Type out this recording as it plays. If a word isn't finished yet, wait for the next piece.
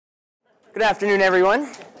Good afternoon, everyone.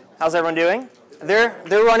 How's everyone doing? They're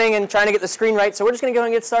running and trying to get the screen right, so we're just going to go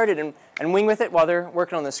and get started and wing with it while they're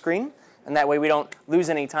working on the screen, and that way we don't lose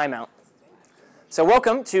any time out. So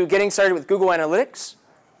welcome to Getting Started with Google Analytics.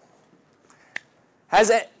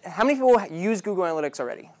 How many people use Google Analytics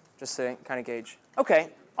already? Just to kind of gauge.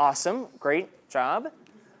 Okay, awesome, great job.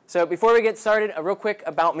 So before we get started, real quick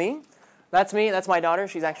about me. That's me, that's my daughter.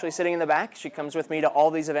 She's actually sitting in the back. She comes with me to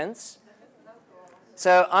all these events.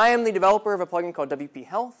 So I am the developer of a plugin called WP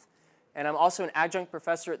Health, and I'm also an adjunct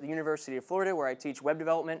professor at the University of Florida where I teach web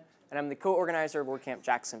development, and I'm the co-organizer of WordCamp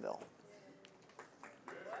Jacksonville.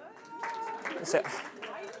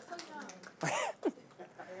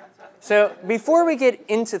 So before we get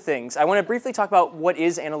into things, I want to briefly talk about what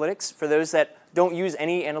is analytics for those that don't use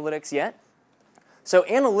any analytics yet. So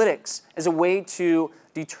analytics is a way to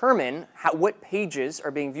determine what pages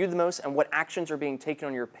are being viewed the most and what actions are being taken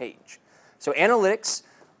on your page. So analytics,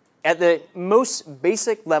 at the most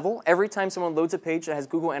basic level, every time someone loads a page that has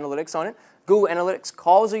Google Analytics on it, Google Analytics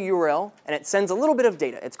calls a URL and it sends a little bit of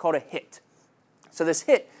data. It's called a hit. So this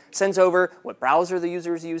hit sends over what browser the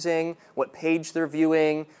user is using, what page they're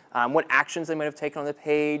viewing, what actions they might have taken on the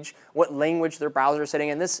page, what language their browser is setting,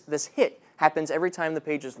 and this hit happens every time the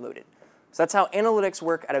page is loaded. So that's how analytics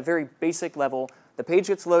work at a very basic level. The page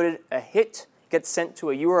gets loaded, a hit gets sent to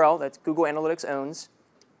a URL that Google Analytics owns,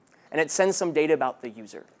 and it sends some data about the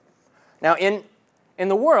user. Now in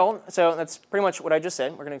the world, so that's pretty much what I just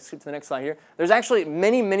said. We're going to skip to the next slide here. There's actually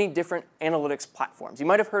many, many different analytics platforms. You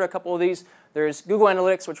might have heard a couple of these. There's Google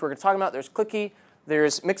Analytics, which we're going to talk about. There's Clicky.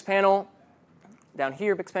 There's Mixpanel. Down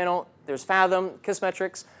here, Mixpanel. There's Fathom,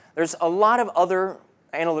 Kissmetrics. There's a lot of other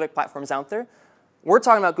analytic platforms out there. We're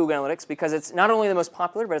talking about Google Analytics because it's not only the most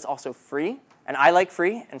popular, but it's also free. And I like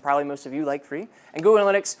free, and probably most of you like free. And Google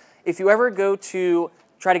Analytics, if you ever go to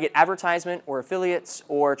try to get advertisement or affiliates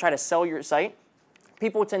or try to sell your site,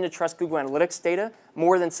 people tend to trust Google Analytics data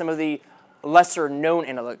more than some of the lesser known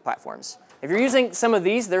analytic platforms. If you're using some of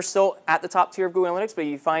these, they're still at the top tier of Google Analytics, but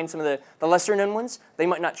you find some of the lesser known ones, they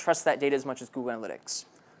might not trust that data as much as Google Analytics. So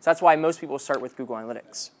that's why most people start with Google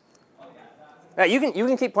Analytics. You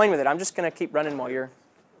can keep playing with it. I'm just going to keep running while you're...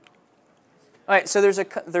 All right, so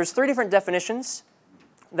there's 3 different definitions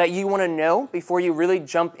that you want to know before you really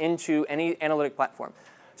jump into any analytic platform.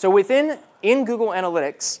 So in Google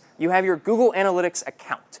Analytics, you have your Google Analytics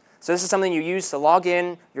account. So this is something you use to log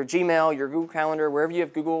in, your Gmail, your Google Calendar, wherever you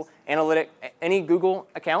have Google Analytics, any Google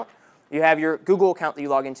account, you have your Google account that you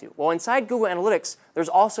log into. Well, inside Google Analytics, there's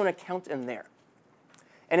also an account in there.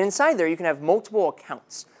 And inside there, you can have multiple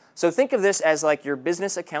accounts. So think of this as like your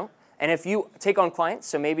business account. And if you take on clients,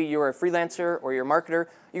 so maybe you're a freelancer or you're a marketer,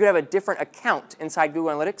 you could have a different account inside Google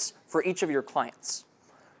Analytics for each of your clients.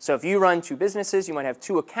 So if you run 2 businesses, you might have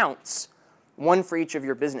 2 accounts, one for each of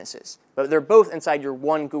your businesses. But they're both inside your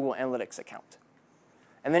one Google Analytics account.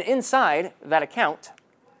 And then inside that account,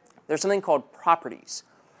 there's something called properties.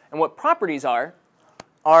 And what properties are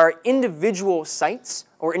individual sites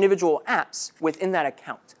or individual apps within that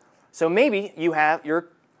account. So maybe you have your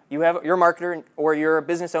marketer or you're a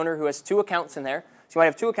business owner who has 2 accounts in there. So you might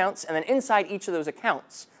have 2 accounts, and then inside each of those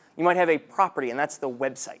accounts, you might have a property, and that's the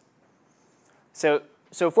website.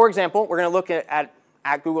 So for example, we're going to look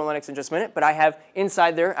at Google Analytics in just a minute, but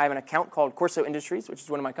inside there, I have an account called Corso Industries, which is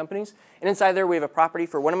one of my companies. And inside there, we have a property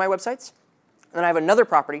for one of my websites. And then I have another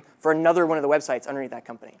property for another one of the websites underneath that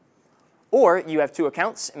company. Or you have 2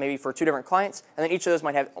 accounts, maybe for 2 different clients, and then each of those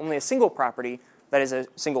might have only a single property that is a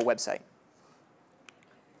single website.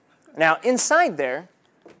 Now, inside there,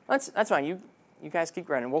 that's fine. You guys keep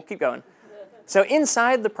running. We'll keep going. So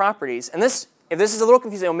inside the properties, and if this is a little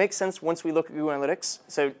confusing, it'll make sense once we look at Google Analytics.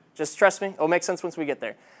 So just trust me, it'll make sense once we get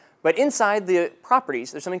there. But inside the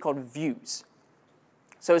properties, there's something called views.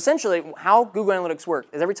 So essentially, how Google Analytics works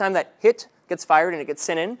is every time that hit gets fired and it gets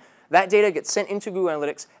sent in, that data gets sent into Google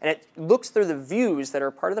Analytics, and it looks through the views that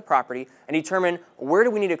are part of the property and determine where do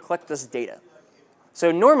we need to collect this data. So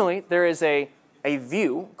normally, there is a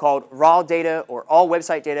view called raw data or all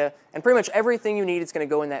website data, and pretty much everything you need is going to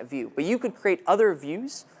go in that view. But you could create other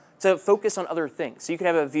views to focus on other things. So you could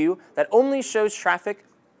have a view that only shows traffic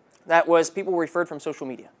that was people referred from social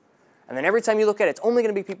media. And then every time you look at it, it's only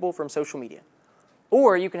going to be people from social media.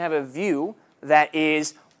 Or you can have a view that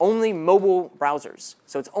is only mobile browsers.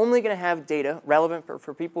 So it's only going to have data relevant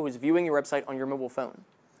for people who's viewing your website on your mobile phone.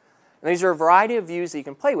 And these are a variety of views that you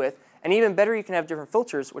can play with. And even better, you can have different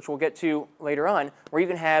filters, which we'll get to later on, where you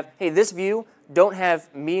can have, hey, this view, don't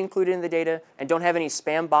have me included in the data, and don't have any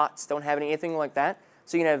spam bots, don't have anything like that.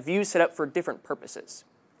 So you can have views set up for different purposes.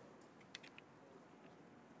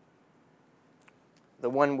 The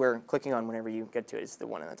one we're clicking on whenever you get to it is the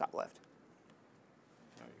one in the top left.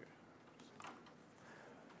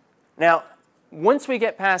 Now, once we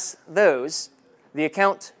get past those, the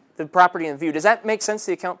account, the property, and view, does that make sense,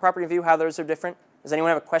 the account, property, and view, how those are different? Does anyone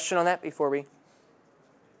have a question on that before we?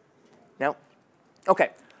 No? OK.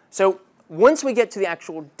 So once we get to the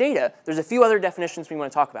actual data, there's a few other definitions we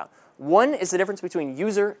want to talk about. One is the difference between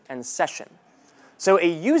user and session. So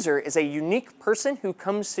a user is a unique person who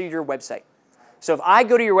comes to your website. So if I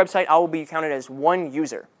go to your website, I will be counted as one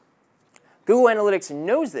user. Google Analytics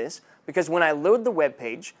knows this because when I load the web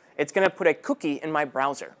page, it's going to put a cookie in my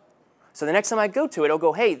browser. So the next time I go to it, it'll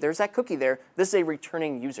go, hey, there's that cookie there. This is a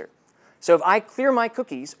returning user. So if I clear my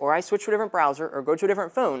cookies, or I switch to a different browser, or go to a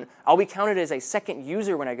different phone, I'll be counted as a second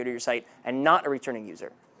user when I go to your site, and not a returning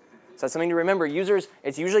user. So that's something to remember. Users,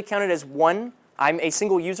 it's usually counted as one. I'm a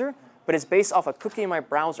single user, but it's based off a cookie in my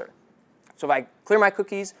browser. So if I clear my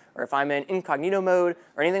cookies, or if I'm in incognito mode,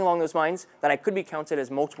 or anything along those lines, then I could be counted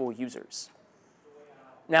as multiple users.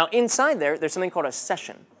 Now inside there, there's something called a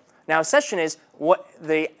session. Now a session is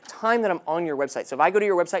the time that I'm on your website. So if I go to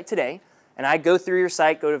your website today, and I go through your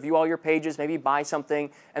site, go to view all your pages, maybe buy something,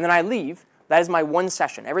 and then I leave, that is my one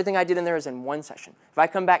session. Everything I did in there is in one session. If I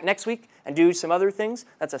come back next week and do some other things,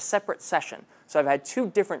 that's a separate session. So I've had two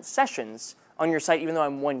different sessions on your site, even though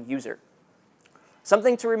I'm one user.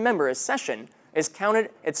 Something to remember is session is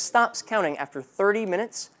counted, it stops counting after 30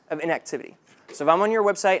 minutes of inactivity. So if I'm on your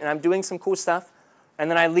website and I'm doing some cool stuff, and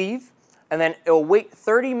then I leave, and then it'll wait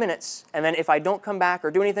 30 minutes, and then if I don't come back or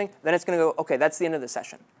do anything, then it's going to go, OK, that's the end of the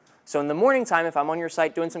session. So in the morning time, if I'm on your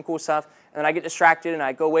site doing some cool stuff, and then I get distracted and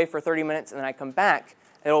I go away for 30 minutes, and then I come back,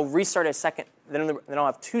 it'll restart a second. Then I'll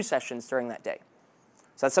have two sessions during that day.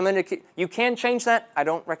 So that's something to keep. You can change that. I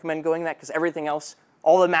don't recommend going that because everything else,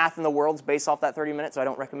 all the math in the world is based off that 30 minutes, so I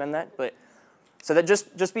don't recommend that. But so that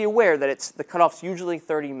just be aware that it's the cutoff's usually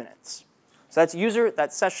 30 minutes. So that's user,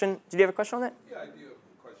 that's session. Did you have a question on that? Yeah, I do have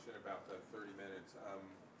a question about the 30 minutes. So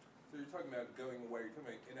you're talking about going away. You're talking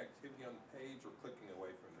about inactivity on the page or clicking away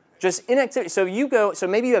from the page? Just inactivity. So you go. So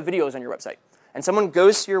maybe you have videos on your website, and someone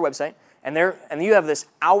goes to your website, and you have this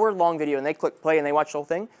hour-long video, and they click play and they watch the whole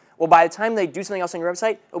thing. Well, by the time they do something else on your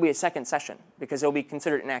website, it'll be a second session because it'll be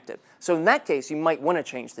considered inactive. So in that case, you might want to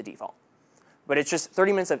change the default. But it's just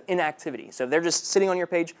 30 minutes of inactivity. So if they're just sitting on your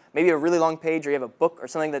page, maybe a really long page, or you have a book or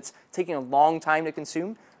something that's taking a long time to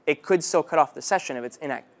consume, it could still cut off the session if it's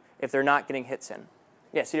if they're not getting hits in.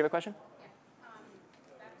 Yes, do you have a question? Yeah.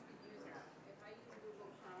 Back to the user. If I use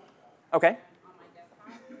Google Chrome OK. on my desktop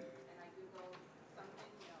and I Google something,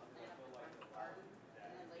 land up in my garden,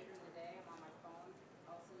 and then later in the day I'm on my phone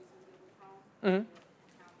also using Google Chrome, will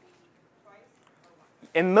it count me twice or once?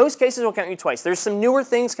 In most cases, it'll count you twice. There's some newer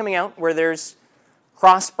things coming out where there's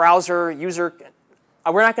cross-browser user.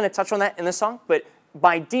 We're not going to touch on that in this song, but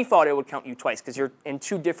by default, it would count you twice because you're in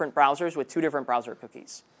two different browsers with two different browser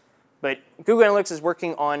cookies. But Google Analytics is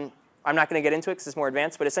working on, I'm not going to get into it because it's more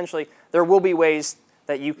advanced, but essentially there will be ways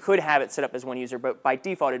that you could have it set up as one user, but by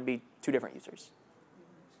default, it'd be two different users.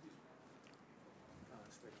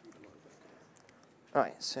 All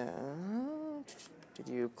right, so did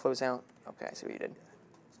you close out? OK, I see what you did.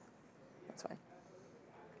 That's fine.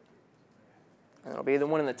 And it'll be the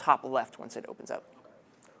one in the top left once it opens up.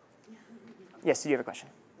 Yes, do you have a question?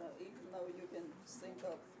 Even though you can sync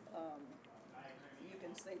up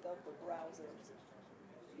the browsers,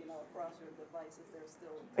 across your devices, they're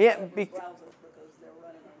still separate browsers because they're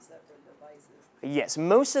running on separate devices. Yes,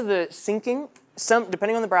 most of the syncing,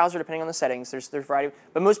 depending on the browser, depending on the settings, there's a variety.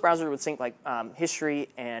 But most browsers would sync like history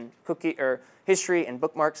and history and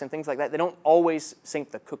bookmarks and things like that. They don't always sync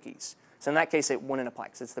the cookies. So in that case, it wouldn't apply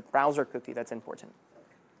because it's the browser cookie that's important.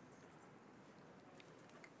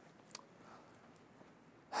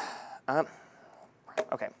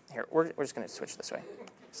 OK, here, we're just going to switch this way.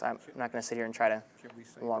 So I'm not going to sit here and try to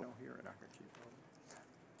log.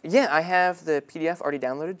 Yeah, I have the PDF already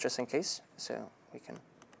downloaded just in case. So we can.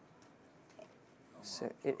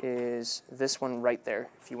 So it is this one right there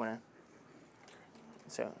if you want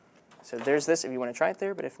to. So there's this if you want to try it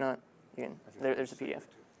there, but if not, you can. There's a PDF.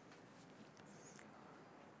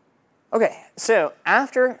 OK, so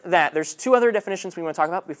after that, there's two other definitions we want to talk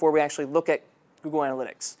about before we actually look at Google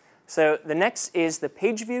Analytics. So the next is the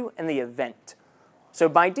page view and the event. So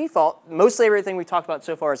by default, mostly everything we talked about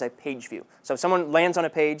so far is a page view. So if someone lands on a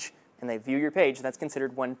page and they view your page, that's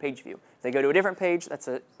considered one page view. If they go to a different page, that's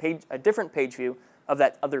a different page view of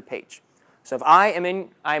that other page. So if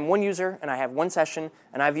I'm one user and I have one session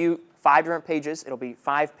and I view 5 different pages, it'll be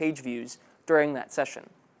 5 page views during that session.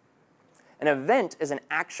 An event is an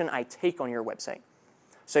action I take on your website.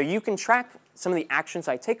 So you can track some of the actions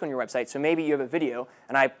I take on your website. So maybe you have a video,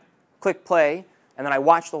 and I click play, and then I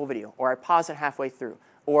watch the whole video, or I pause it halfway through,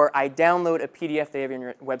 or I download a PDF they have on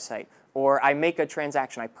your website, or I make a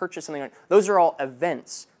transaction, I purchase something. Those are all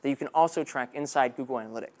events that you can also track inside Google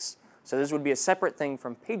Analytics. So this would be a separate thing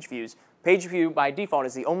from page views. Page view, by default,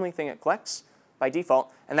 is the only thing it collects by default,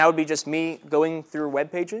 and that would be just me going through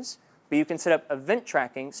web pages. But you can set up event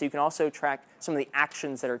tracking, so you can also track some of the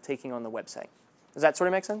actions that are taking on the website. Does that sort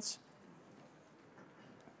of make sense?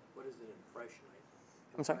 What is an impression?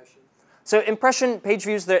 I'm sorry? So impression, page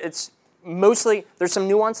views, it's mostly, there's some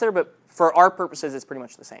nuance there, but for our purposes, it's pretty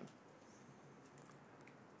much the same.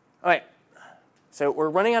 All right, so we're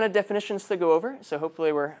running out of definitions to go over, so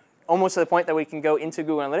hopefully we're almost to the point that we can go into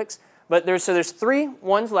Google Analytics. But there's 3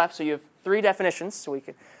 ones left, so you have 3 definitions.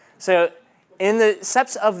 So in the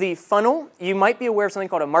steps of the funnel, you might be aware of something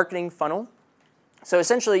called a marketing funnel. So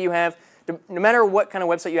essentially you have, no matter what kind of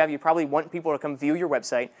website you have, you probably want people to come view your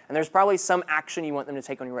website, and there's probably some action you want them to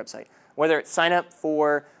take on your website. Whether it's sign up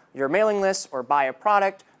for your mailing list or buy a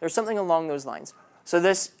product, there's something along those lines.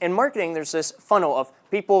 So in marketing, there's this funnel of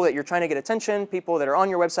people that you're trying to get attention, people that are on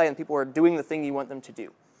your website, and people who are doing the thing you want them to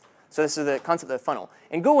do. So this is the concept of the funnel.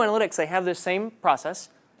 In Google Analytics, they have this same process,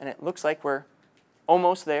 and it looks like we're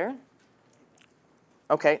almost there.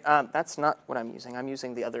 OK, that's not what I'm using. I'm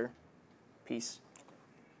using the other piece.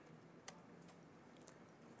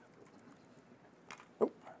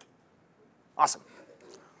 Oh. Awesome.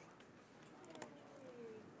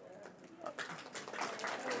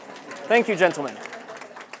 Thank you, gentlemen.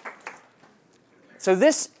 So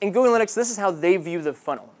in Google Analytics, this is how they view the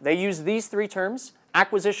funnel. They use these 3 terms: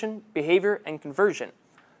 acquisition, behavior, and conversion.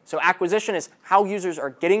 So acquisition is how users are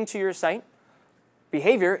getting to your site.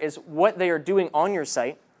 Behavior is what they are doing on your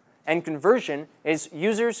site. And conversion is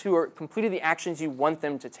users who are completed the actions you want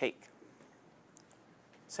them to take.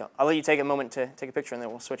 So I'll let you take a moment to take a picture, and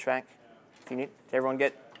then we'll switch back if you need. Did everyone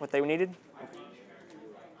get what they needed?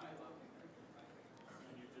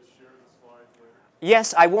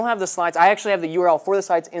 Yes, I will have the slides. I actually have the URL for the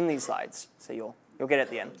slides in these slides, so you'll get it at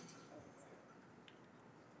the end.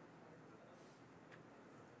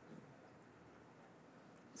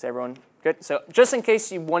 Is everyone good? So just in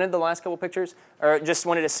case you wanted the last couple pictures, or just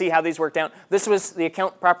wanted to see how these worked out, this was the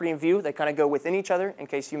account, property, and view. They kind of go within each other in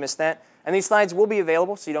case you missed that. And these slides will be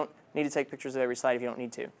available, so you don't need to take pictures of every slide if you don't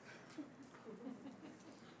need to.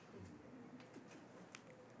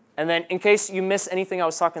 And then in case you missed anything I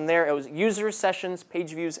was talking there, it was users, sessions,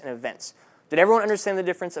 page views, and events. Did everyone understand the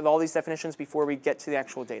difference of all these definitions before we get to the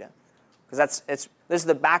actual data? Because this is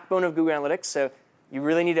the backbone of Google Analytics, so you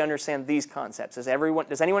really need to understand these concepts. Does anyone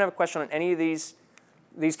have a question on any of these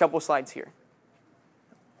couple slides here?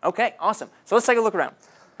 OK, awesome. So let's take a look around.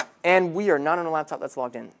 And we are not on a laptop that's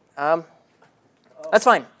logged in. That's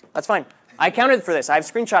fine. That's fine. I counted for this. I have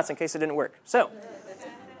screenshots in case it didn't work.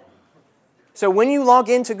 So when you log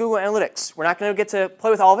into Google Analytics, we're not going to get to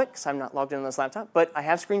play with all of it because I'm not logged in on this laptop, but I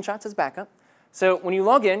have screenshots as backup. So when you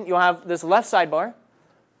log in, you'll have this left sidebar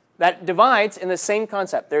that divides in the same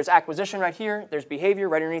concept. There's acquisition right here. There's behavior.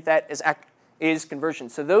 Right underneath that is conversion.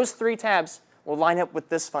 So those 3 tabs will line up with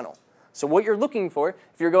this funnel. So what you're looking for,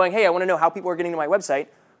 if you're going, hey, I want to know how people are getting to my website,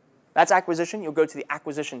 that's acquisition. You'll go to the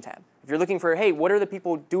acquisition tab. If you're looking for, hey, what are the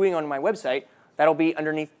people doing on my website, that'll be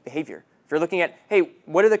underneath behavior. If you're looking at, hey,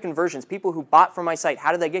 what are the conversions? People who bought from my site,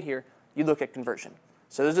 how did they get here? You look at conversion.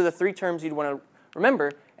 So those are the 3 terms you'd want to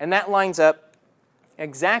remember, and that lines up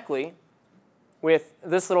exactly with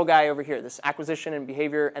this little guy over here, this acquisition and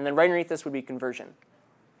behavior, and then right underneath this would be conversion.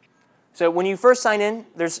 So when you first sign in,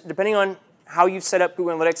 depending on how you've set up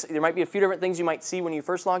Google Analytics, there might be a few different things you might see when you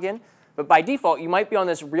first log in, but by default, you might be on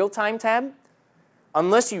this real-time tab.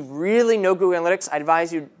 Unless you really know Google Analytics, I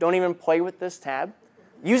advise you don't even play with this tab.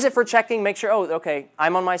 Use it for checking, make sure, oh, OK,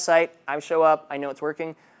 I'm on my site, I show up, I know it's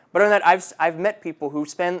working. But other than that, I've met people who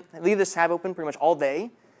leave this tab open pretty much all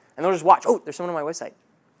day, and they'll just watch, oh, there's someone on my website.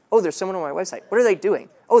 Oh, there's someone on my website. What are they doing?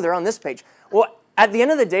 Oh, they're on this page. Well, at the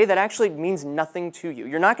end of the day, that actually means nothing to you.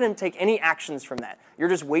 You're not going to take any actions from that. You're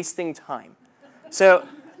just wasting time. So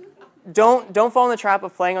don't fall in the trap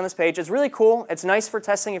of playing on this page. It's really cool. It's nice for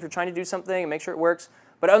testing if you're trying to do something and make sure it works.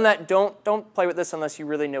 But other than that, don't play with this unless you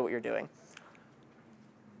really know what you're doing.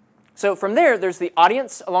 So from there, there's the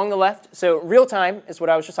audience along the left. So real time is what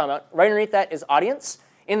I was just talking about. Right underneath that is audience.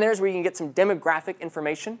 In there is where you can get some demographic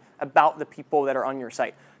information about the people that are on your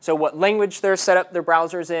site. So what language they're set up their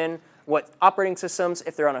browsers in, what operating systems,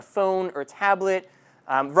 if they're on a phone or a tablet,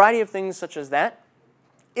 variety of things such as that.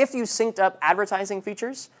 If you synced up advertising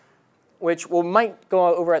features, which we might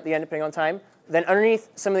go over at the end depending on time, then underneath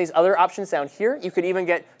some of these other options down here, you could even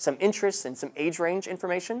get some interests and some age range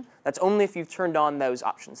information. That's only if you've turned on those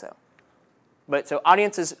options, though. But so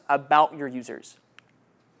audience is about your users.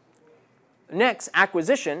 Next,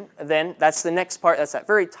 acquisition, then that's the next part, that's that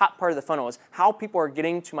very top part of the funnel, is how people are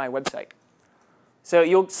getting to my website. So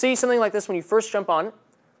you'll see something like this when you first jump on,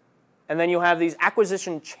 and then you'll have these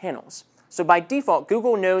acquisition channels. So by default,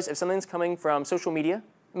 Google knows if something's coming from social media,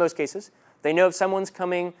 in most cases. They know if someone's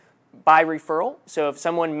coming by referral. So if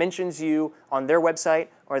someone mentions you on their website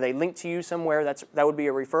or they link to you somewhere, that would be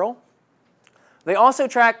a referral. They also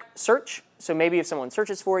track search. So maybe if someone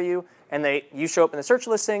searches for you and you show up in the search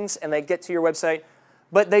listings and they get to your website.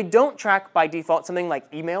 But they don't track by default something like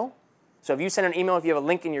email. So if you send an email, if you have a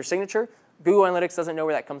link in your signature, Google Analytics doesn't know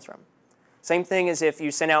where that comes from. Same thing as if you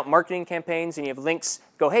send out marketing campaigns and you have links,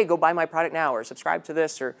 hey, go buy my product now, or subscribe to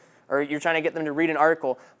this, or you're trying to get them to read an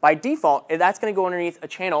article. By default, that's going to go underneath a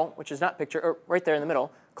channel, which is not picture, or right there in the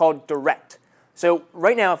middle, called direct. So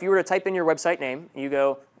right now, if you were to type in your website name, you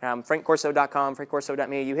go frankcorso.com,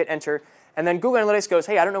 frankcorso.me, you hit enter, and then Google Analytics goes,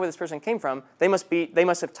 hey, I don't know where this person came from. They must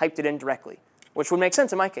have typed it in directly, which would make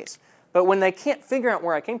sense in my case. But when they can't figure out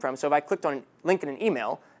where I came from, so if I clicked on a link in an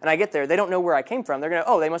email and I get there, they don't know where I came from. They're going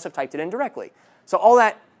to, they must have typed it in directly. So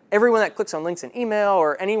everyone that clicks on links in email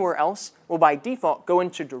or anywhere else will by default go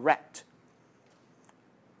into direct.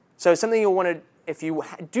 So something you'll want to, if you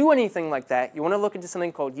do anything like that, you want to look into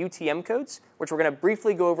something called UTM codes, which we're going to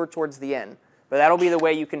briefly go over towards the end. But that'll be the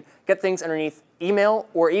way you can get things underneath email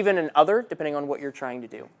or even an other, depending on what you're trying to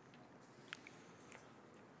do.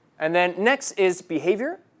 And then next is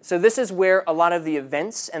behavior. So this is where a lot of the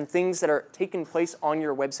events and things that are taking place on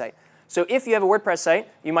your website. So if you have a WordPress site,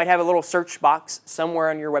 you might have a little search box somewhere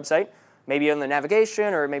on your website, maybe on the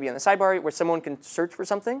navigation or maybe on the sidebar where someone can search for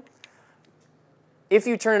something. If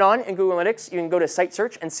you turn it on in Google Analytics, you can go to site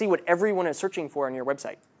search and see what everyone is searching for on your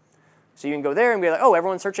website. So you can go there and be like,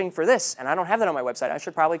 everyone's searching for this, and I don't have that on my website. I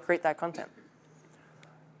should probably create that content.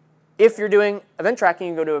 If you're doing event tracking,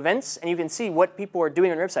 you can go to events, and you can see what people are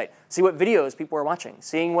doing on your website, see what videos people are watching,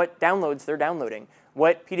 seeing what downloads they're downloading,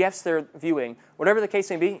 what PDFs they're viewing. Whatever the case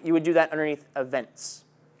may be, you would do that underneath events.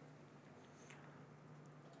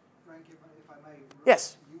 Frank, if I may,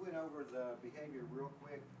 yes? You went over the behavior real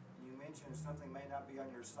quick. You mentioned something may not be on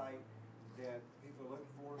your site that people are looking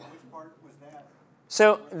for. Which part was that?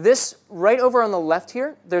 So this, right over on the left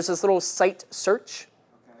here, there's this little site search.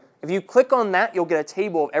 Okay. If you click on that, you'll get a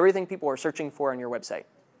table of everything people are searching for on your website.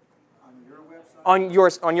 On your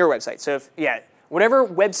website? On your website. So whatever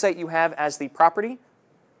website you have as the property,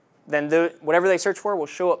 then whatever they search for will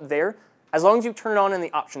show up there, as long as you turn it on in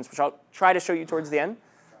the options, which I'll try to show you towards the end.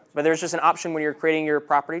 But there's just an option when you're creating your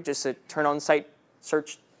property, just to turn on site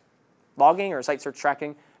search logging or site search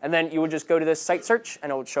tracking, and then you would just go to this site search, and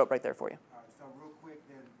it will show up right there for you. So real quick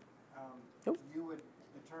then, you would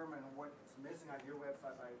determine what's missing on your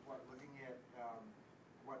website by looking at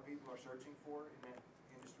what people are searching for in that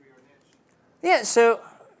industry or niche? Yeah, so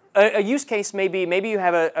a use case may be, maybe you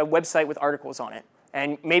have a website with articles on it,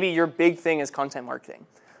 and maybe your big thing is content marketing.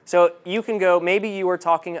 So you can go, maybe you were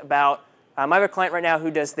talking about, I have a client right now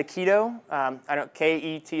who does the keto,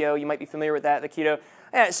 Keto, you might be familiar with that, the keto.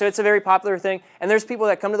 Yeah, so it's a very popular thing, and there's people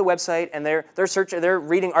that come to the website and they're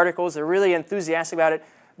reading articles, they're really enthusiastic about it,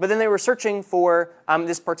 but then they were searching for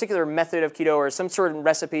this particular method of keto or some sort of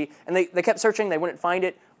recipe, and they kept searching, they wouldn't find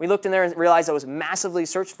it. We looked in there and realized it was massively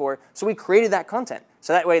searched for, so we created that content.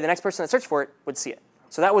 So that way the next person that searched for it would see it.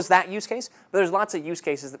 So that was that use case, but there's lots of use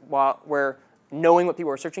cases where knowing what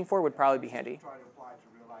people are searching for would probably be handy. Try to apply it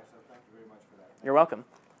to real life, so thank you very much for that. You're welcome.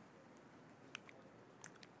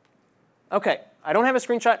 Okay, I don't have a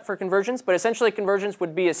screenshot for conversions, but essentially conversions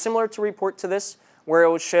would be a similar to report to this, where it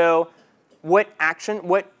would show what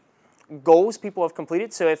goals people have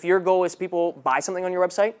completed. So if your goal is people buy something on your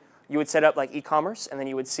website, you would set up like e-commerce, and then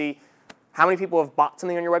you would see how many people have bought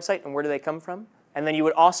something on your website and where do they come from. And then you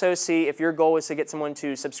would also see if your goal is to get someone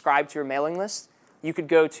to subscribe to your mailing list, you could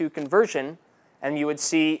go to conversion, and you would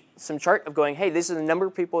see some chart of going, hey, this is the number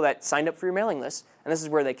of people that signed up for your mailing list, and this is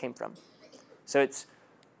where they came from. So it's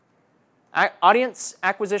audience,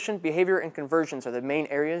 acquisition, behavior, and conversions are the main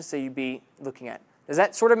areas that you'd be looking at. Does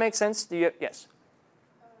that sort of make sense? Yes? Do you have to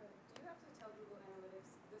tell Google Analytics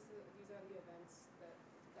these are the events,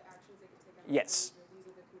 the actions they can take on Yes. the page, or these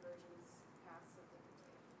are the conversions paths that they can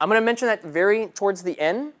take? I'm going to mention that very towards the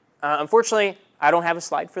end. Unfortunately, I don't have a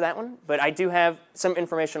slide for that one, but I do have some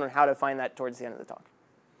information on how to find that towards the end of the talk.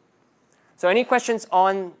 So any questions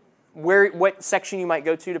on what section you might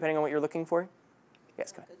go to depending on what you're looking for?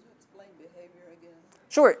 Yes, go ahead. Could you explain behavior again?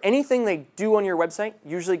 Sure. Anything they do on your website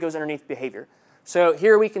usually goes underneath behavior. So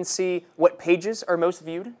here we can see what pages are most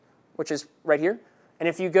viewed, which is right here. And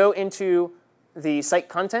if you go into the site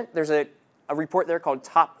content, there's a report there called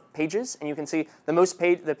top pages, and you can see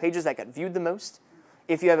the pages that got viewed the most.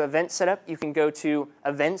 If you have events set up, you can go to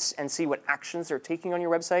events and see what actions they're taking on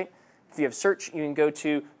your website. If you have search, you can go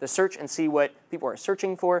to the search and see what people are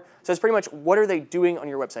searching for. So it's pretty much what are they doing on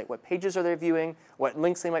your website? What pages are they viewing? What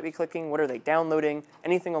links they might be clicking? What are they downloading?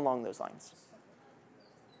 Anything along those lines.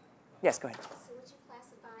 Yes, go ahead. So would you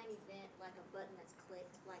classify an event like a button that's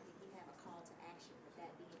clicked, like if you have a call to action, would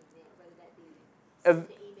that be an event, whether that be send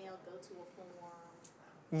an email, go to a form?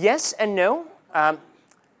 Yes and no.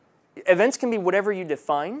 Events can be whatever you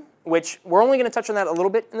define, which we're only going to touch on that a little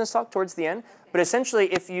bit in this talk towards the end. But essentially,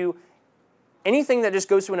 anything that just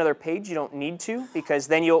goes to another page, you don't need to, because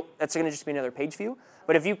then that's going to just be another page view.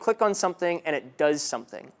 But if you click on something and it does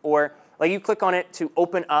something, or like you click on it to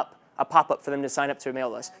open up a pop-up for them to sign up to a mail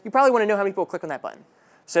list, you probably want to know how many people click on that button.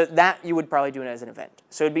 So that you would probably do it as an event.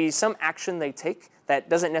 So it'd be some action they take that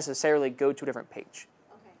doesn't necessarily go to a different page.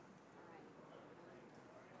 Okay. All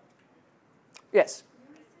right. Yes?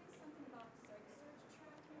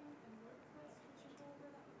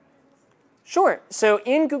 Sure. So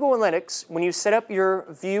in Google Analytics, when you set up your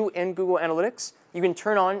view in Google Analytics, you can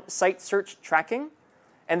turn on site search tracking.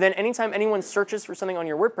 And then anytime anyone searches for something on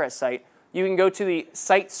your WordPress site, you can go to the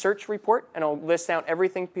site search report, and it'll list out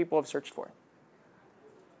everything people have searched for.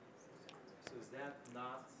 So is that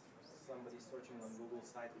not somebody searching on Google's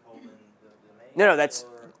site colon the domain? No, that's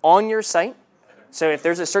on your site. So if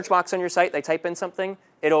there's a search box on your site, they type in something,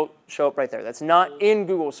 it'll show up right there. That's not in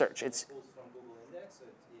Google search. It's From Google Index, so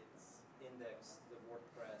it's indexed the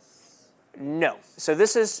WordPress. no. So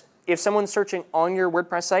this is if someone's searching on your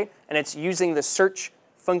WordPress site and it's using the search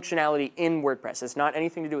functionality in WordPress. It's not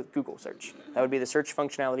anything to do with Google search. That would be the search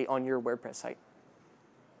functionality on your WordPress site.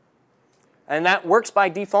 And that works by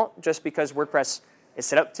default just because WordPress is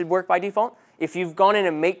set up to work by default. If you've gone in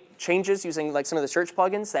and make changes using like some of the search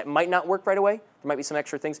plugins, that might not work right away. There might be some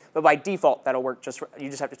extra things, but by default, that'll work. You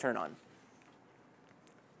just have to turn it on.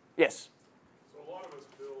 Yes? So a lot of us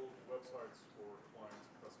build websites for clients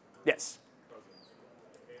and customers. Yes.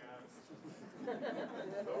 And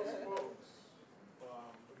those folks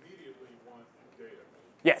immediately want data.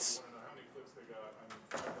 Yes. They want to know how many clicks they got,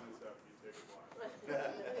 5 minutes after you take a blind.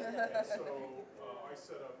 And so I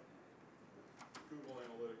set up Google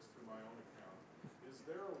Analytics through my own account. Is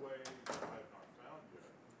there a way that I have not found yet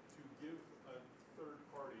to give a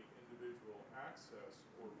third-party individual access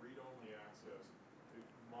or read-only access to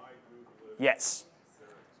my Google Analytics? Yes.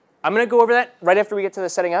 I'm going to go over that right after we get to the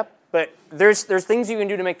setting up, but there's things you can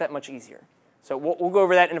do to make that much easier. So we'll go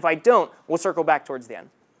over that, and if I don't, we'll circle back towards the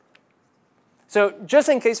end. So just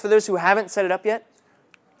in case for those who haven't set it up yet,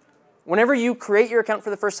 whenever you create your account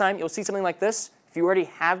for the first time, you'll see something like this. If you already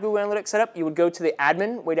have Google Analytics set up, you would go to the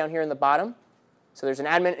admin way down here in the bottom. So there's an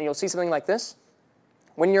admin, and you'll see something like this.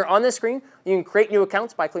 When you're on this screen, you can create new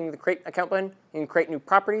accounts by clicking the Create Account button. You can create new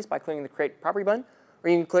properties by clicking the Create Property button.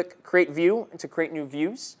 Or you can click Create View to create new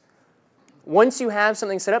views. Once you have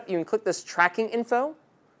something set up, you can click this Tracking Info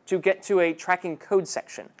to get to a tracking code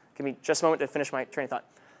section. Give me just a moment to finish my train of thought.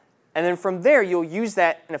 And then from there, you'll use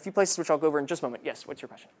that in a few places, which I'll go over in just a moment. Yes, what's your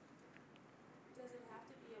question? Does it have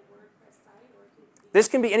to be a WordPress site, or it could be? This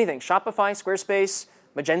can be anything. Shopify, Squarespace,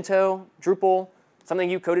 Magento, Drupal, something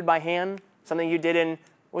you coded by hand, something you did in,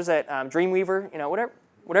 what was that, Dreamweaver,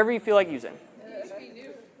 whatever you feel like using.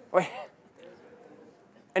 Wait.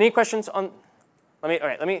 Any questions on,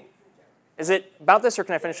 is it about this, or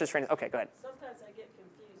can I finish this train? Okay, go ahead. Sometimes I get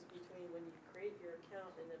confused between when you create your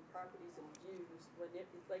account and then properties and views. When it's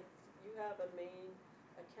like you have a main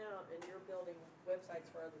account and you're building websites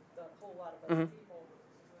for a whole lot of other people,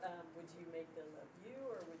 would you make them a view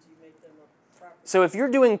or would you make them a property? So if you're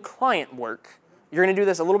doing client work, you're going to do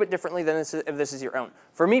this a little bit differently than if this is your own.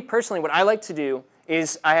 For me personally, what I like to do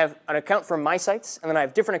is I have an account for my sites, and then I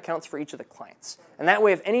have different accounts for each of the clients. And that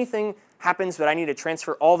way, if anything happens that I need to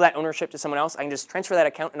transfer all of that ownership to someone else, I can just transfer that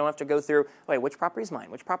account and don't have to go through, wait, which property is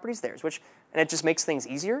mine? Which property is theirs? And it just makes things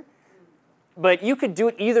easier. But you could do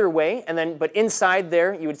it either way, but inside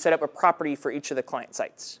there, you would set up a property for each of the client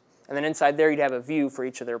sites. And then inside there, you'd have a view for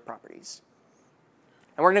each of their properties.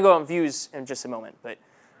 And we're going to go on views in just a moment.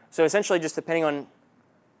 So essentially, just depending on...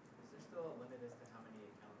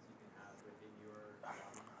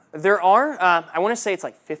 There are. I want to say it's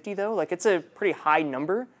like 50, though. It's a pretty high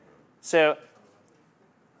number. So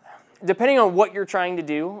depending on what you're trying to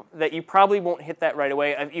do, that you probably won't hit that right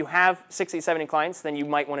away. If you have 60, 70 clients, then you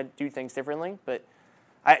might want to do things differently. But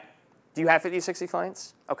do you have 50, 60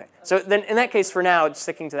 clients? OK. So then in that case, for now,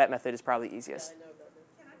 sticking to that method is probably easiest.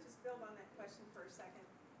 Can I just build on that question for a second?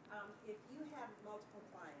 If you have multiple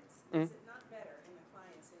clients, is it not better in the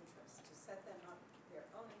client's interest to set them up their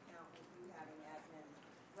own account with you having admin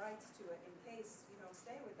rights to it in case you don't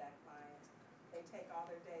stay with that client? They take all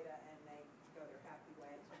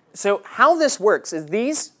So how this works is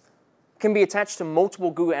these can be attached to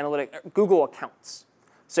multiple Google accounts.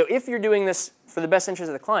 So if you're doing this for the best interest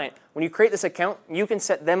of the client, when you create this account, you can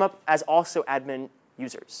set them up as also admin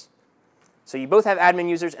users. So you both have admin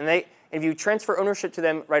users, and if you transfer ownership to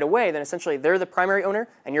them right away, then essentially they're the primary owner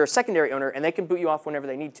and you're a secondary owner, and they can boot you off whenever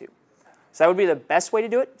they need to. So that would be the best way to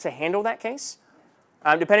do it, to handle that case.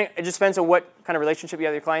 It just depends on what kind of relationship you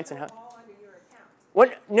have with your clients and how. All under your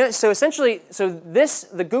account. No, so essentially,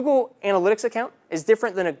 the Google Analytics account is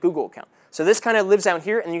different than a Google account. So this kind of lives out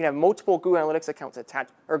here, and you can have multiple Google Analytics accounts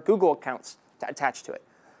attached, or Google accounts attached to it.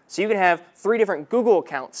 So you can have 3 different Google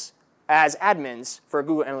accounts as admins for a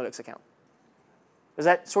Google Analytics account. Does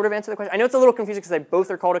that sort of answer the question? I know it's a little confusing because they both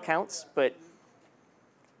are called accounts, but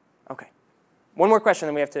okay. One more question,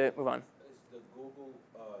 then we have to move on. Is the Google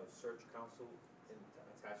Search Console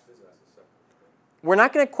attached to this as a separate thing? We're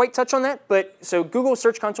not going to quite touch on that, but so Google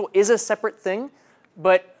Search Console is a separate thing,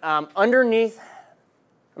 but underneath,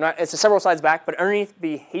 it's several slides back, but underneath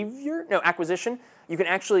acquisition, you can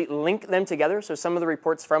actually link them together. So some of the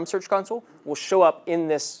reports from Search Console will show up in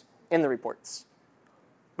the reports.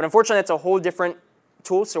 But unfortunately, that's a whole different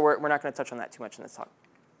tool, so we're not going to touch on that too much in this talk.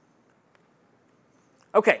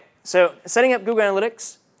 Okay, so setting up Google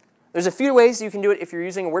Analytics. There's a few ways you can do it if you're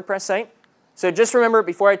using a WordPress site. So just remember,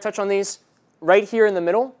 before I touch on these, right here in the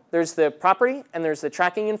middle, there's the property and there's the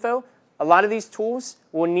tracking info. A lot of these tools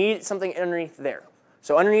will need something underneath there.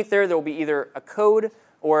 So underneath there will be either a code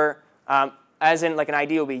or, as in like an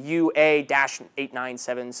ID, will be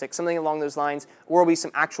UA-8976, something along those lines, or will be some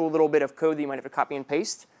actual little bit of code that you might have to copy and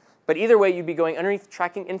paste. But either way, you'd be going underneath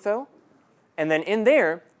tracking info, and then in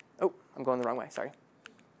there, oh, I'm going the wrong way, sorry.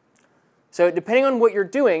 So depending on what you're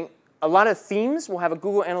doing, a lot of themes will have a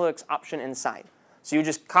Google Analytics option inside. So you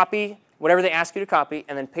just copy whatever they ask you to copy,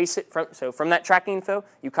 and then paste it from that tracking info,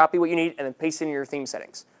 you copy what you need, and then paste it in your theme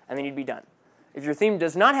settings, and then you'd be done. If your theme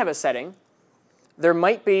does not have a setting,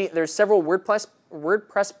 there's several WordPress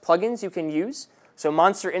plugins you can use. So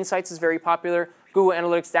Monster Insights is very popular. Google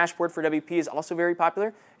Analytics Dashboard for WP is also very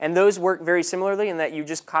popular. And those work very similarly in that you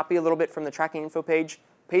just copy a little bit from the tracking info page,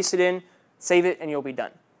 paste it in, save it, and you'll be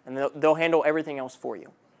done. And they'll handle everything else for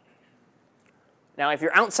you. Now, if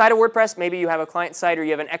you're outside of WordPress, maybe you have a client site or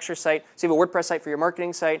you have an extra site. So you have a WordPress site for your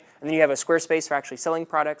marketing site, and then you have a Squarespace for actually selling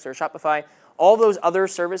products or Shopify. All those other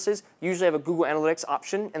services usually have a Google Analytics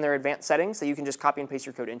option in their advanced settings that you can just copy and paste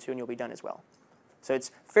your code into, and you'll be done as well. So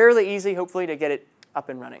it's fairly easy, hopefully, to get it up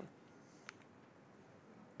and running.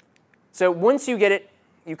 So once you get it,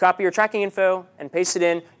 you copy your tracking info and paste it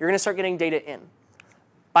in, you're going to start getting data in.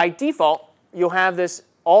 By default, you'll have this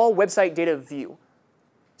all website data view.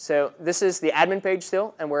 So this is the admin page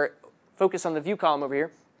still, and we're focused on the view column over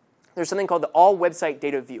here. There's something called the all website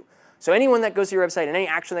data view. So anyone that goes to your website and any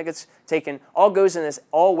action that gets taken all goes in this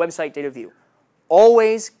all website data view.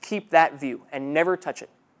 Always keep that view and never touch it.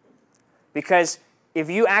 Because if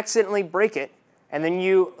you accidentally break it and then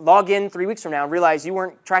you log in 3 weeks from now and realize you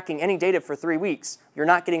weren't tracking any data for 3 weeks, you're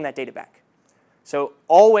not getting that data back. So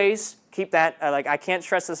always keep that. I can't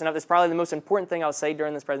stress this enough. This is probably the most important thing I'll say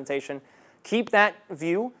during this presentation. Keep that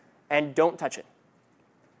view and don't touch it.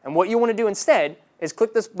 And what you want to do instead is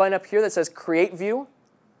click this button up here that says Create View.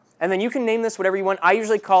 And then you can name this whatever you want. I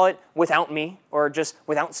usually call it Without Me, or just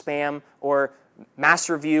Without Spam, or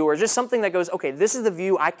Master View, or just something that goes, OK, this is the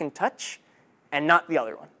view I can touch and not the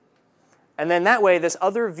other one. And then that way, this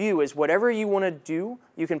other view is whatever you want to do,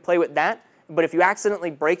 you can play with that. But if you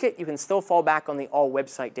accidentally break it, you can still fall back on the all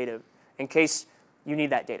website data in case you need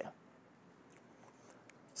that data.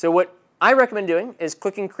 So what I recommend doing is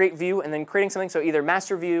clicking Create View and then creating something, so either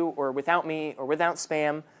Master View or Without Me or Without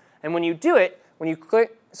Spam. And when you do it, when you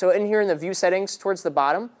click, so in here in the view settings towards the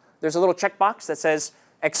bottom, there's a little checkbox that says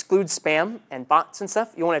Exclude Spam and Bots and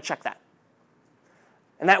stuff. You want to check that.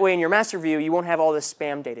 And that way in your master view, you won't have all this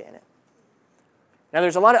spam data in it. Now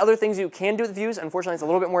there's a lot of other things you can do with views. Unfortunately, it's a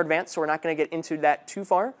little bit more advanced, so we're not going to get into that too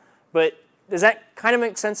far. But does that kind of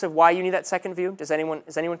make sense of why you need that second view? Is anyone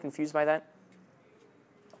confused by that?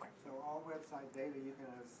 Okay. So all website data you can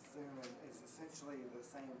assume is essentially the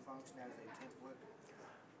same function as a template?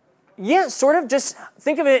 Yeah, sort of. Just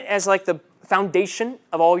think of it as like the foundation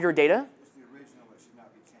of all your data. It's the original, it should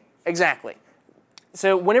not be changed. Exactly.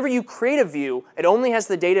 So whenever you create a view, it only has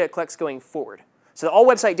the data it collects going forward. So the all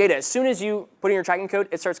website data, as soon as you put in your tracking code,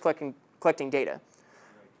 it starts collecting data.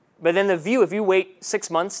 But then the view, if you wait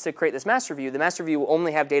 6 months to create this master view, the master view will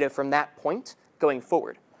only have data from that point going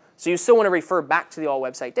forward. So you still want to refer back to the all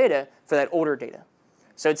website data for that older data.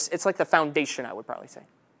 So it's like the foundation, I would probably say.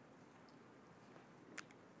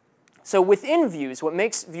 So within views, what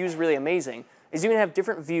makes views really amazing is you can have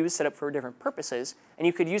different views set up for different purposes, and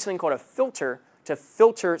you could use something called a filter to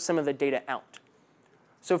filter some of the data out.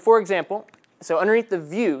 So for example, so underneath the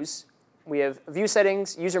views, we have view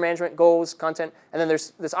settings, user management, goals, content, and then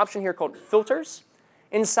there's this option here called filters.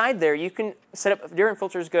 Inside there, you can set up different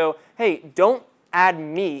filters, go, hey, don't add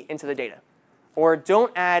me into the data, or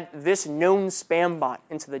don't add this known spam bot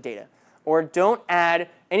into the data, or don't add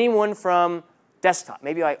anyone from desktop.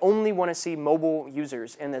 Maybe I only want to see mobile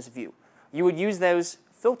users in this view. You would use those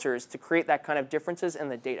filters to create that kind of differences in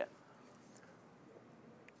the data.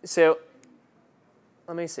 So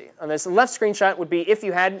let me see. On this left screenshot would be if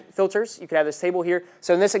you had filters, you could have this table here.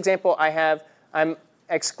 So in this example, I'm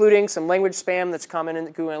excluding some language spam that's common in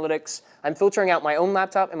Google Analytics. I'm filtering out my own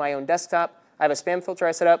laptop and my own desktop. I have a spam filter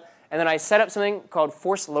I set up. And then I set up something called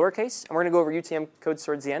force lowercase. And we're going to go over UTM codes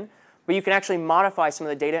towards the end. But you can actually modify some of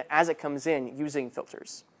the data as it comes in using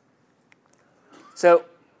filters. So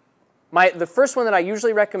the first one that I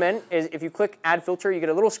usually recommend is if you click Add Filter, you get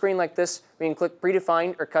a little screen like this where you can click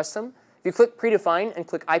Predefined or Custom. If you click Predefined and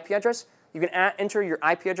click IP address, you can enter your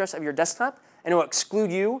IP address of your desktop, and it will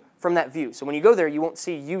exclude you from that view. So when you go there, you won't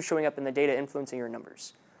see you showing up in the data influencing your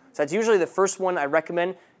numbers. So that's usually the first one I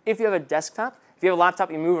recommend if you have a desktop. If you have a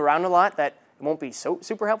laptop you move around a lot, that won't be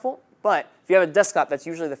super helpful. But if you have a desktop, that's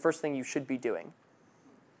usually the first thing you should be doing.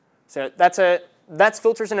 So that's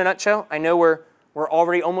filters in a nutshell. I know we're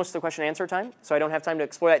already almost to question and answer time, so I don't have time to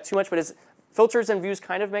explore that too much. But is filters and views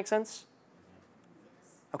kind of make sense?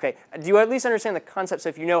 OK. Do you at least understand the concept? So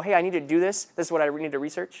if you know, hey, I need to do this, this is what I need to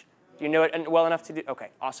research. Do you know it well enough to do? OK,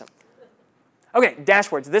 awesome. OK,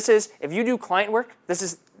 dashboards. This is, if you do client work,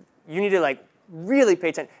 you need to really pay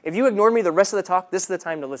attention. If you ignored me the rest of the talk, this is the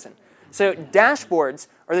time to listen. So dashboards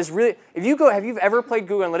are this really, have you ever played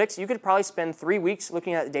Google Analytics? You could probably spend 3 weeks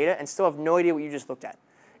looking at the data and still have no idea what you just looked at.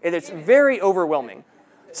 It's very overwhelming.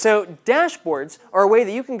 So dashboards are a way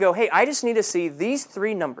that you can go, hey, I just need to see these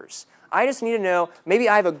 3 numbers. I just need to know, maybe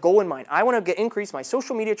I have a goal in mind. I want to increase my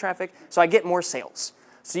social media traffic so I get more sales.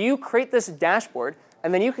 So you create this dashboard,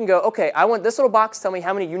 and then you can go, OK, I want this little box tell me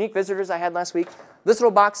how many unique visitors I had last week. This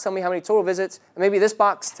little box tell me how many total visits. And maybe this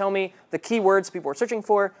box tell me the keywords people are searching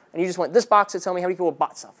for. And you just want this box to tell me how many people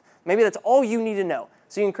bought stuff. Maybe that's all you need to know.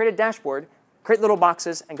 So you can create a dashboard, create little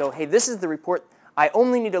boxes, and go, hey, this is the report. I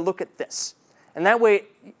only need to look at this. And that way,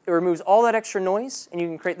 it removes all that extra noise. And you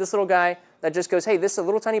can create this little guy that just goes, hey, this is a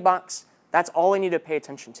little tiny box. That's all I need to pay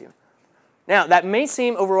attention to. Now, that may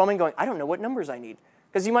seem overwhelming going, I don't know what numbers I need.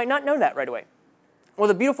 Because you might not know that right away. Well,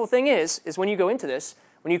 the beautiful thing is when you go into this,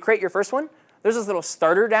 when you create your first one, there's this little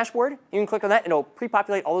starter dashboard. You can click on that, and it'll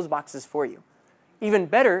pre-populate all those boxes for you. Even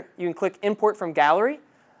better, you can click Import from Gallery.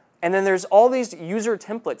 And then there's all these user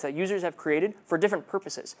templates that users have created for different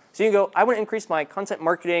purposes. So you can go, I want to increase my content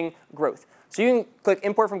marketing growth. So you can click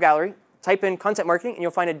Import from Gallery, type in content marketing, and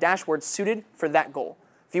you'll find a dashboard suited for that goal.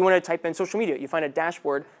 If you want to type in social media, you find a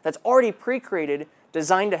dashboard that's already pre-created,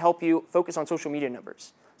 designed to help you focus on social media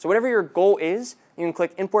numbers. So whatever your goal is, you can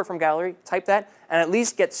click Import from Gallery, type that, and at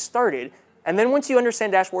least get started. And then once you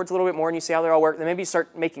understand dashboards a little bit more and you see how they all work, then maybe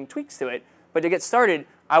start making tweaks to it. But to get started,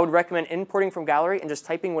 I would recommend importing from Gallery and just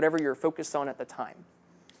typing whatever you're focused on at the time.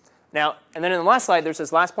 Now, and then in the last slide, there's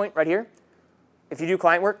this last point right here. If you do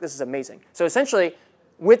client work, this is amazing. So essentially,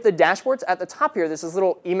 with the dashboards at the top here, there's this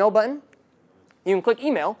little email button. You can click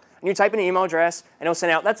email, and you type in an email address, and it'll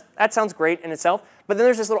send out. That sounds great in itself. But then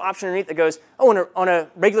there's this little option underneath that goes, oh, on a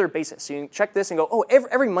regular basis. So you can check this and go, oh,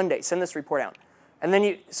 every Monday, send this report out. And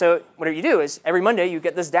then so whatever you do is every Monday, you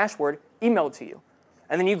get this dashboard emailed to you.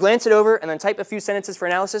 And then you glance it over and then type a few sentences for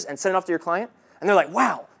analysis and send it off to your client. And they're like,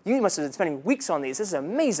 wow, you must have been spending weeks on these. This is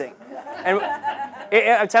amazing. And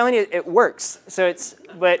I'm telling you, it works.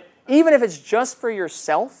 But even if it's just for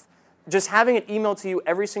yourself, just having it emailed to you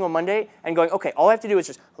every single Monday and going, OK, all I have to do is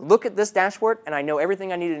just look at this dashboard and I know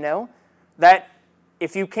everything I need to know, that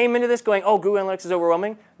if you came into this going, oh, Google Analytics is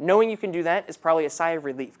overwhelming, knowing you can do that is probably a sigh of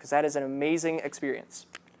relief, because that is an amazing experience.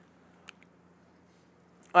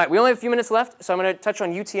 All right, we only have a few minutes left, so I'm going to touch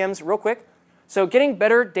on UTMs real quick. So getting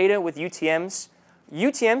better data with UTMs.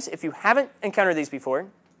 UTMs, if you haven't encountered these before,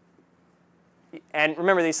 and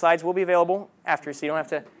remember, these slides will be available after, so you don't have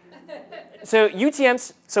to. So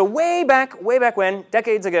UTMs, so way back when,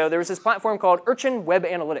 decades ago, there was this platform called Urchin Web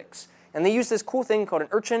Analytics. And they used this cool thing called an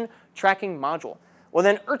Urchin tracking module. Well,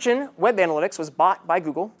 then Urchin Web Analytics was bought by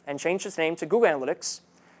Google and changed its name to Google Analytics,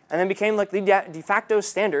 and then became like the de facto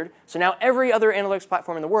standard. So now every other analytics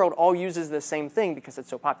platform in the world all uses the same thing because it's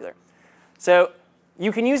so popular. So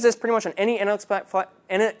you can use this pretty much on any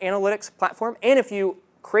analytics platform. And if you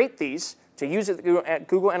create these to use it at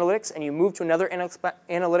Google Analytics and you move to another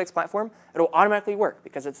analytics platform, it'll automatically work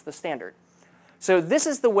because it's the standard. So this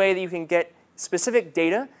is the way that you can get specific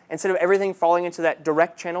data instead of everything falling into that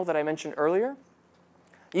direct channel that I mentioned earlier.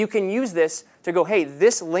 You can use this to go, hey,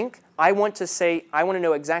 this link, I want to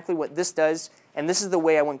know exactly what this does, and this is the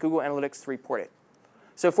way I want Google Analytics to report it.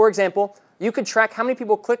 So for example, you could track how many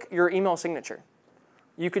people click your email signature.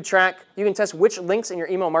 You can test which links in your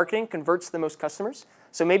email marketing converts the most customers.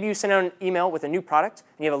 So maybe you send out an email with a new product,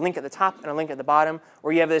 and you have a link at the top and a link at the bottom,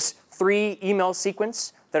 or you have this 3 email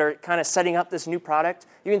sequence that are kind of setting up this new product.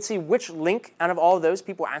 You can see which link out of all of those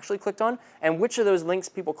people actually clicked on, and which of those links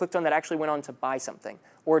people clicked on that actually went on to buy something,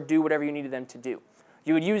 or do whatever you needed them to do.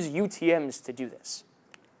 You would use UTMs to do this.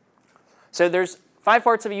 So there's 5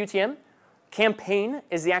 parts of a UTM. Campaign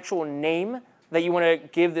is the actual name that you want to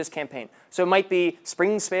give this campaign. So it might be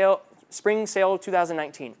Spring Sale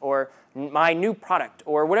 2019, or my new product,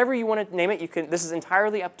 or whatever you want to name it. This is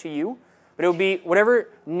entirely up to you, but it will be whatever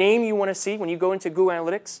name you want to see when you go into Google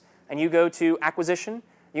Analytics and you go to acquisition.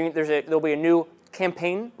 There'll be a new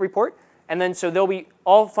campaign report, and then so they'll be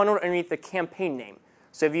all funneled underneath the campaign name.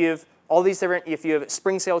 So if you have all these different, if you have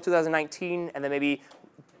Spring Sale 2019, and then maybe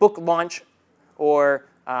book launch, or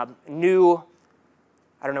new,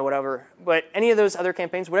 I don't know, whatever, but any of those other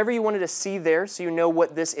campaigns, whatever you wanted to see there so you know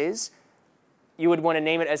what this is, you would want to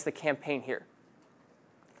name it as the campaign here.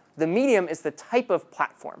 The medium is the type of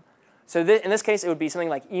platform. So in this case, it would be something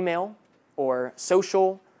like email, or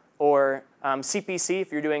social, or CPC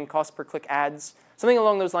if you're doing cost per click ads, something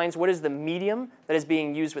along those lines. What is the medium that is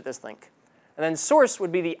being used with this link? And then source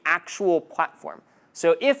would be the actual platform.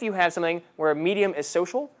 So if you have something where a medium is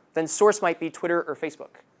social, then source might be Twitter or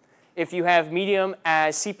Facebook. If you have medium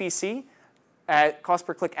as CPC, cost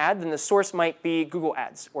per click ad, then the source might be Google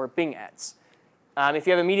Ads or Bing Ads. If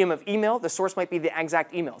you have a medium of email, the source might be the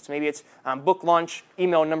exact email. So maybe it's book launch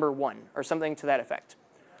email number 1 or something to that effect.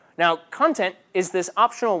 Now, content is this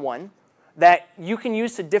optional one that you can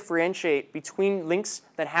use to differentiate between links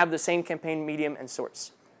that have the same campaign medium and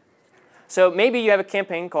source. So maybe you have a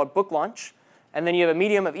campaign called book launch, and then you have a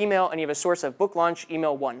medium of email, and you have a source of book launch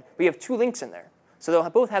email 1. But you have 2 links in there. So they'll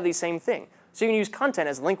both have the same thing. So you can use content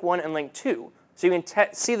as link 1 and link 2. So you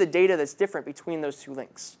can see the data that's different between those 2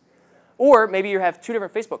 links. Or maybe you have 2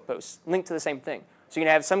 different Facebook posts linked to the same thing. So you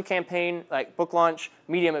can have some campaign like book launch,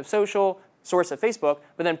 medium of social, source of Facebook,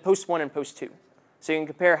 but then post 1 and post 2. So you can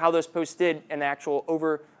compare how those posts did in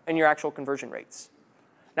your actual conversion rates.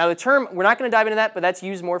 Now the term, we're not going to dive into that, but that's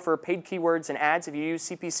used more for paid keywords and ads. If you use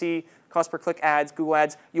CPC, cost per click ads, Google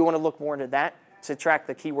Ads, you'll want to look more into that to track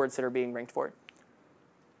the keywords that are being ranked for it.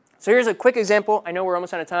 So here's a quick example. I know we're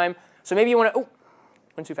almost out of time. So maybe you want to,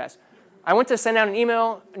 went too fast. I want to send out an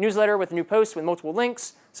email newsletter with a new post with multiple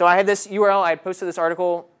links. So I had this URL. I had posted this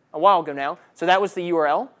article a while ago now. So that was the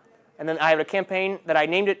URL. And then I have a campaign that I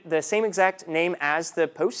named it the same exact name as the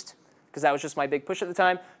post, because that was just my big push at the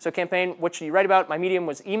time. So campaign, what should you write about? My medium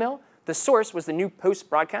was email. The source was the new post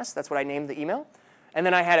broadcast. That's what I named the email. And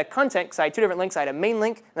then I had a content, because I had 2 different links. I had a main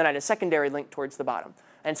link, and then I had a secondary link towards the bottom.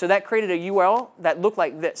 And so that created a URL that looked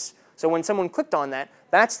like this. So when someone clicked on that,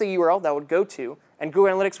 that's the URL that would go to. And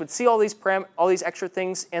Google Analytics would see all these extra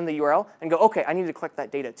things in the URL and go, OK, I need to collect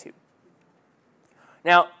that data too.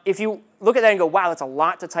 Now, if you look at that and go, wow, that's a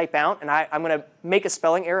lot to type out, and I'm going to make a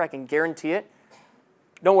spelling error, I can guarantee it.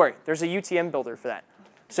 Don't worry. There's a UTM builder for that.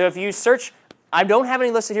 So if you search, I don't have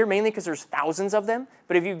any listed here, mainly because there's thousands of them.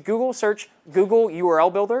 But if you Google search Google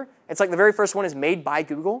URL Builder, it's like the very first one is made by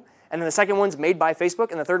Google, and then the second one's made by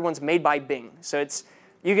Facebook, and the third one's made by Bing. So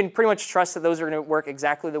you can pretty much trust that those are going to work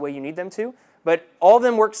exactly the way you need them to. But all of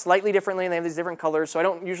them work slightly differently, and they have these different colors, so I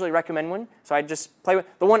don't usually recommend one. So I just play with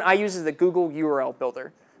the one I use is the Google URL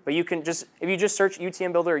Builder. But you can just, if you just search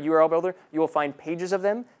UTM Builder or URL Builder, you will find pages of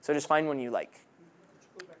them. So just find one you like.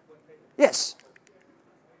 Yes.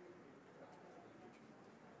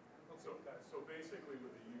 So basically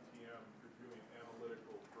with the UTM, you're doing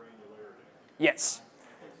analytical granularity. Yes.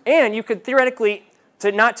 And you could theoretically,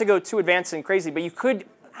 not to go too advanced and crazy, but you could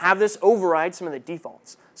have this override some of the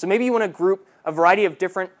defaults. So maybe you want to group a variety of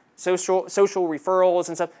different social referrals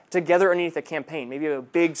and stuff together underneath a campaign. Maybe you have a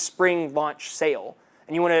big spring launch sale,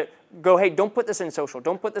 and you want to go, hey, don't put this in social,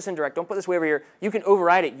 don't put this in direct, don't put this way over here. You can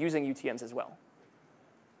override it using UTMs as well.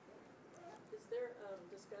 Is there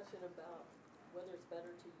discussion about whether it's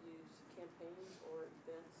better to use campaigns or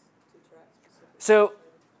events to track specific? So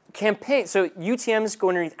UTMs go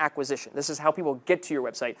underneath acquisition. This is how people get to your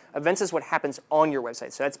website. Events is what happens on your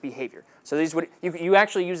website, so that's behavior. So you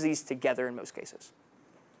actually use these together in most cases.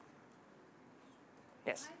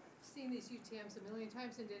 Yes? I've seen these UTMs a million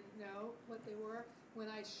times and didn't know what they were. When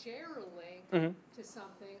I share a link to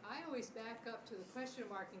something, I always back up to the question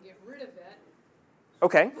mark and get rid of it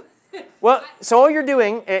Okay. Well, so all you're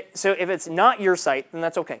doing, so if it's not your site, then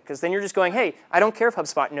that's okay, because then you're just going, hey, I don't care if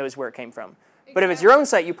HubSpot knows where it came from. But if it's your own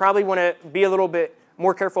site, you probably want to be a little bit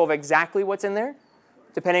more careful of exactly what's in there,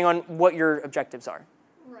 depending on what your objectives are.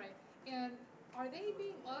 Right. And are they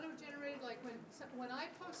being auto-generated? Like when I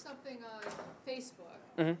post something on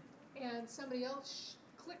Facebook and somebody else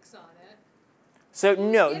clicks on it, so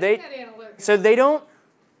no, they don't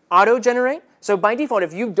auto-generate. So by default,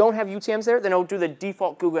 if you don't have UTMs there, then it'll do the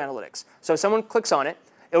default Google Analytics. So if someone clicks on it,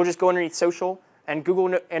 it'll just go underneath social, and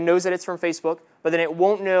Google knows that it's from Facebook, but then it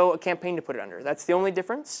won't know a campaign to put it under. That's the only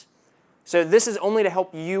difference. So this is only to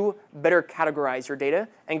help you better categorize your data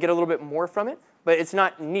and get a little bit more from it, but it's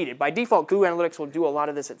not needed. By default, Google Analytics will do a lot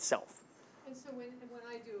of this itself. And so when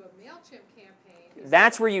I do a MailChimp campaign,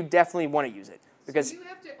 that's where you definitely want to use it, because so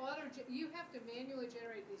you have to manually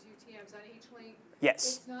generate these UTMs on each link.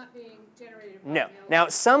 Yes. It's not being generated by No. MailChimp. Now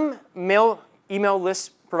some email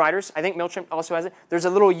list providers, I think MailChimp also has it. There's a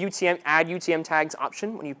little add UTM tags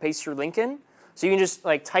option when you paste your link in, so you can just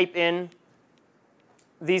like type in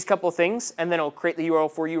these couple things, and then it'll create the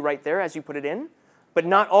URL for you right there as you put it in. But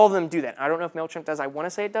not all of them do that. I don't know if MailChimp does. I want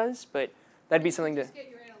to say it does, but that'd be something to... You just get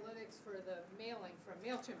your analytics for the mailing from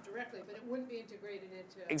MailChimp directly, but it wouldn't be integrated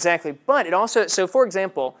into... Exactly. But it also... So for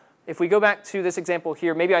example, if we go back to this example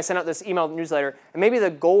here, maybe I sent out this email newsletter, and maybe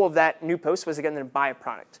the goal of that new post was to get them to buy a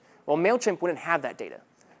product. Well, MailChimp wouldn't have that data.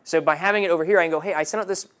 So by having it over here, I can go, hey, I sent out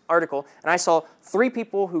this article, and I saw 3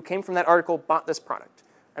 people who came from that article bought this product.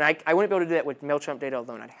 And I wouldn't be able to do that with MailChimp data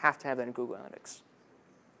alone. I'd have to have that in Google Analytics.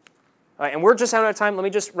 All right, and we're just out of time. Let me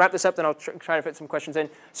just wrap this up, then I'll try to fit some questions in.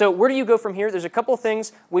 So where do you go from here? There's a couple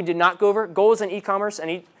things we did not go over. Goals and e-commerce.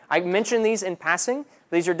 And I mentioned these in passing.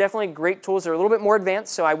 These are definitely great tools. They're a little bit more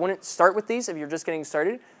advanced, so I wouldn't start with these if you're just getting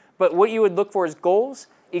started. But what you would look for is goals,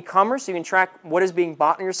 e-commerce. You can track what is being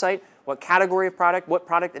bought on your site, what category of product, what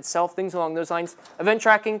product itself, things along those lines. Event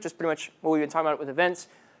tracking, just pretty much what we've been talking about with events.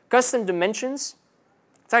 Custom dimensions.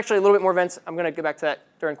 It's actually a little bit more events. I'm going to get back to that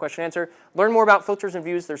during question and answer. Learn more about filters and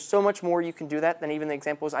views. There's so much more you can do that than even the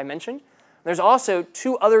examples I mentioned. There's also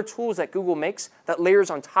 2 other tools that Google makes that layers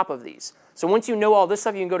on top of these. So once you know all this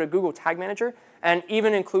stuff, you can go to Google Tag Manager and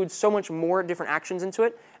even include so much more different actions into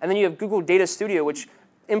it. And then you have Google Data Studio, which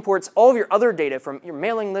imports all of your other data from your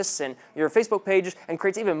mailing lists and your Facebook pages and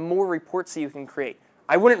creates even more reports that you can create.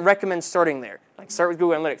 I wouldn't recommend starting there. Like start with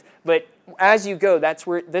Google Analytics. But as you go, that's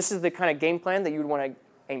where this is the kind of game plan that you would want to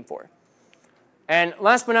aim for. And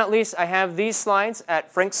last but not least, I have these slides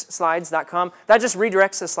at franksslides.com. That just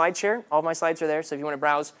redirects to SlideShare. All of my slides are there, so if you want to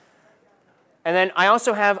browse. And then I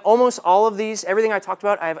also have almost all of these, everything I talked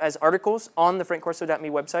about, I have as articles on the frankcorso.me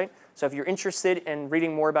website. So if you're interested in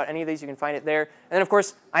reading more about any of these, you can find it there. And then, of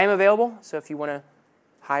course, I am available. So if you want to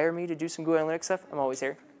hire me to do some Google Analytics stuff, I'm always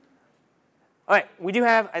here. All right, we do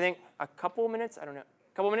have, I think, a couple minutes. I don't know.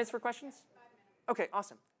 A couple minutes for questions? Okay,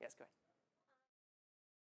 awesome. Yes, go ahead.